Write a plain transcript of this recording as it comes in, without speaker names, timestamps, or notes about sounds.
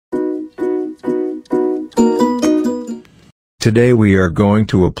Today we are going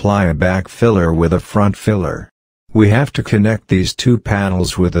to apply a back filler with a front filler. We have to connect these two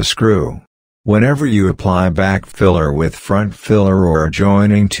panels with a screw. Whenever you apply back filler with front filler or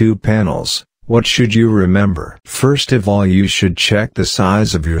joining two panels, what should you remember? First of all, you should check the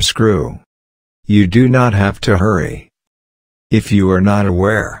size of your screw. You do not have to hurry. If you are not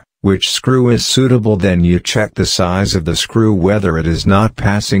aware which screw is suitable, then you check the size of the screw whether it is not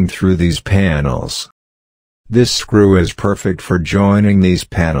passing through these panels. This screw is perfect for joining these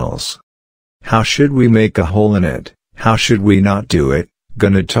panels. How should we make a hole in it? How should we not do it?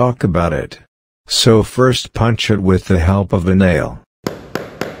 Gonna talk about it. So first punch it with the help of a nail.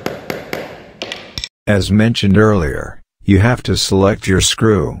 As mentioned earlier, you have to select your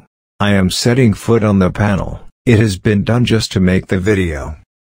screw. I am setting foot on the panel. It has been done just to make the video.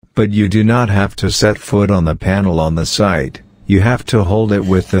 But you do not have to set foot on the panel on the site, you have to hold it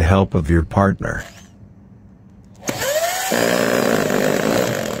with the help of your partner.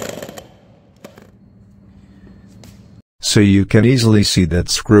 So you can easily see that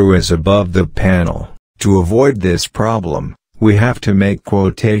screw is above the panel. To avoid this problem, we have to make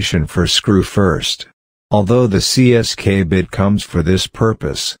quotation for screw first. Although the CSK bit comes for this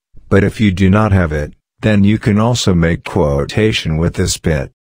purpose, but if you do not have it, then you can also make quotation with this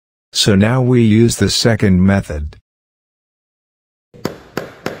bit. So now we use the second method.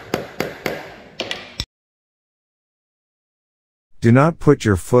 Do not put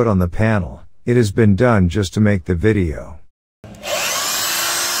your foot on the panel, it has been done just to make the video.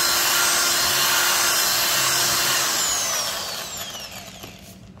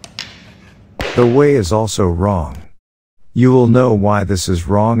 The way is also wrong. You will know why this is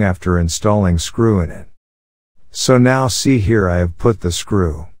wrong after installing screw in it. So now see here, I have put the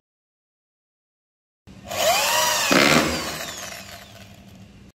screw.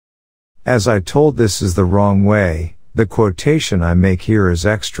 As I told, this is the wrong way. The quotation I make here is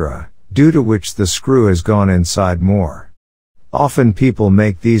extra, due to which the screw has gone inside more. Often people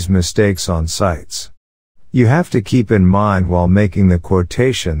make these mistakes on sites. You have to keep in mind while making the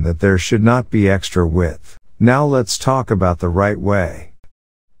quotation that there should not be extra width. Now let's talk about the right way.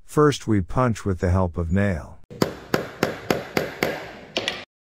 First we punch with the help of nail.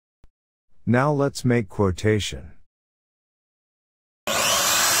 Now let's make quotation.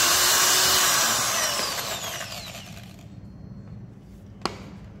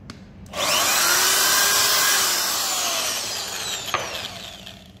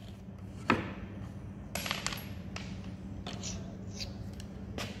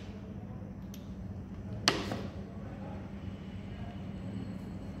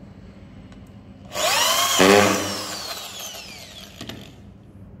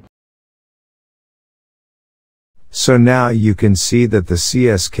 So now you can see that the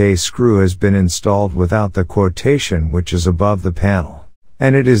CSK screw has been installed without the quotation which is above the panel.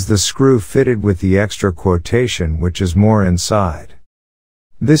 And it is the screw fitted with the extra quotation which is more inside.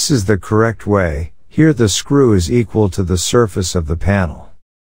 This is the correct way. Here the screw is equal to the surface of the panel.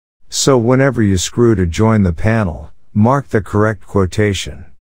 So whenever you screw to join the panel, mark the correct quotation.